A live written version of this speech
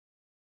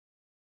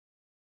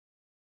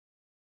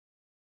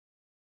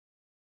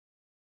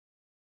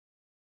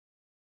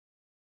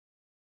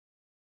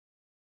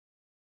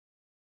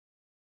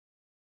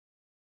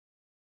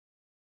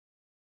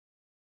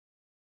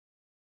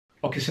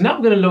Okay, so now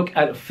we're going to look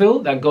at a fill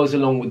that goes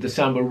along with the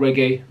samba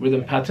reggae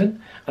rhythm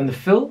pattern. And the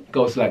fill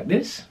goes like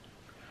this.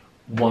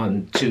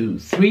 1, 2,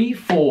 3,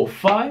 4,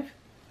 5.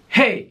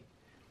 Hey!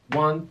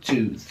 1,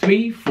 2,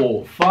 3,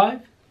 4,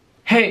 5.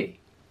 Hey!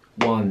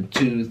 1,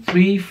 2,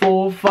 3,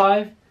 4,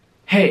 5.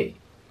 Hey!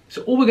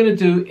 So all we're going to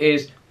do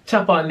is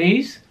tap our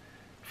knees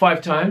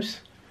 5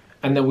 times,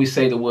 and then we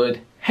say the word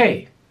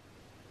hey.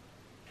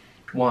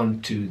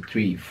 1, 2,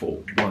 3, 4.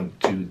 1,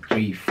 2,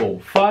 3, 4,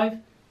 5.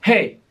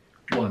 Hey!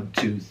 1,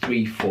 2,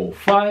 3, 4,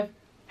 5.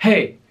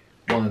 Hey!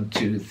 1,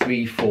 2,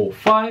 3, 4,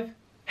 5.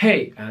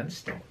 Hey! And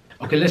stop.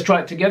 Okay, let's try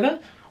it together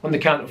on the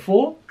count of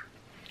 4.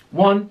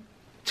 1,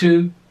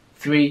 2,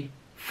 3,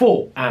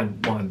 4.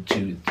 And 1,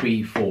 2,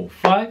 3, 4,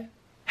 5.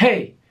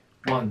 Hey!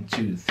 1,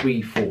 2,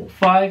 3, 4,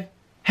 5.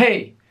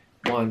 Hey!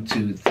 1,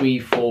 2, 3,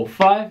 4,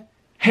 5.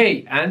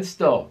 Hey! And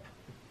stop.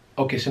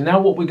 Okay, so now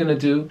what we're going to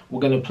do,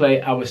 we're going to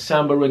play our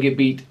samba reggae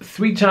beat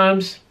 3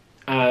 times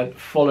and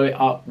follow it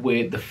up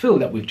with the fill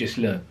that we've just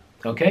learned.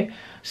 Okay,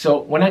 so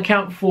when I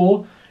count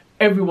 4,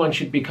 everyone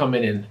should be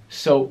coming in.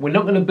 So we're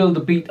not going to build the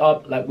beat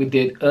up like we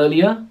did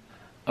earlier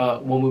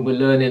when we were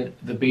learning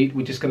the beat.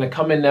 We're just going to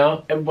come in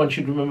now. Everyone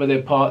should remember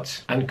their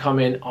parts and come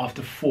in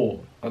after 4.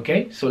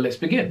 Okay, so let's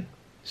begin.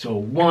 So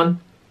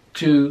 1,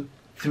 2,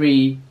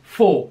 3,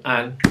 4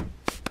 and...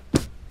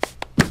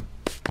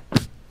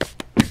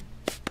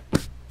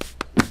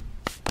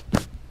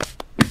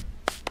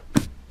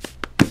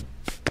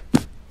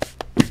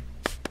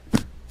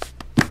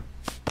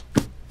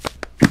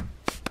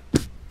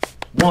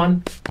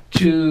 One,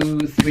 2,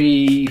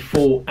 3,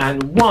 4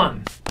 and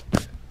 1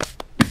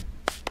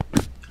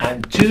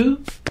 and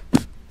 2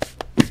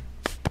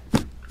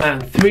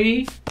 and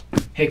 3.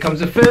 Here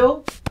comes a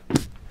fill.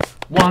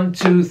 1,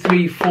 2,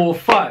 3, 4,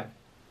 5.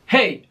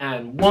 Hey,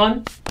 and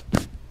 1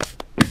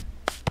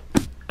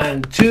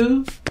 and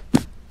 2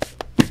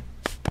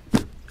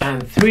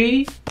 and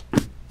 3.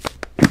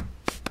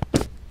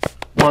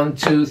 1,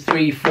 2,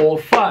 3, 4,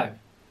 5.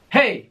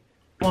 Hey,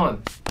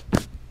 1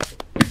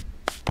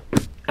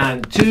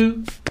 and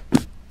 2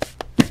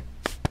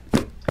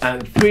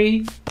 and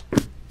 3.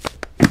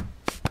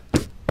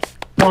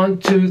 1,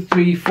 2,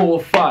 3, 4,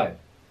 5.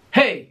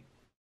 Hey!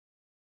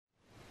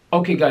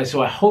 Okay guys,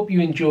 so I hope you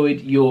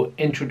enjoyed your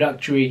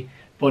introductory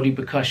body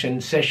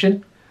percussion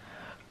session.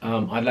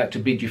 I'd like to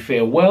bid you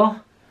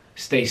farewell.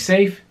 Stay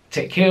safe,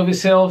 take care of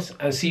yourselves,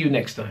 and see you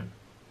next time.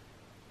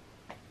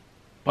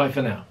 Bye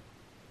for now.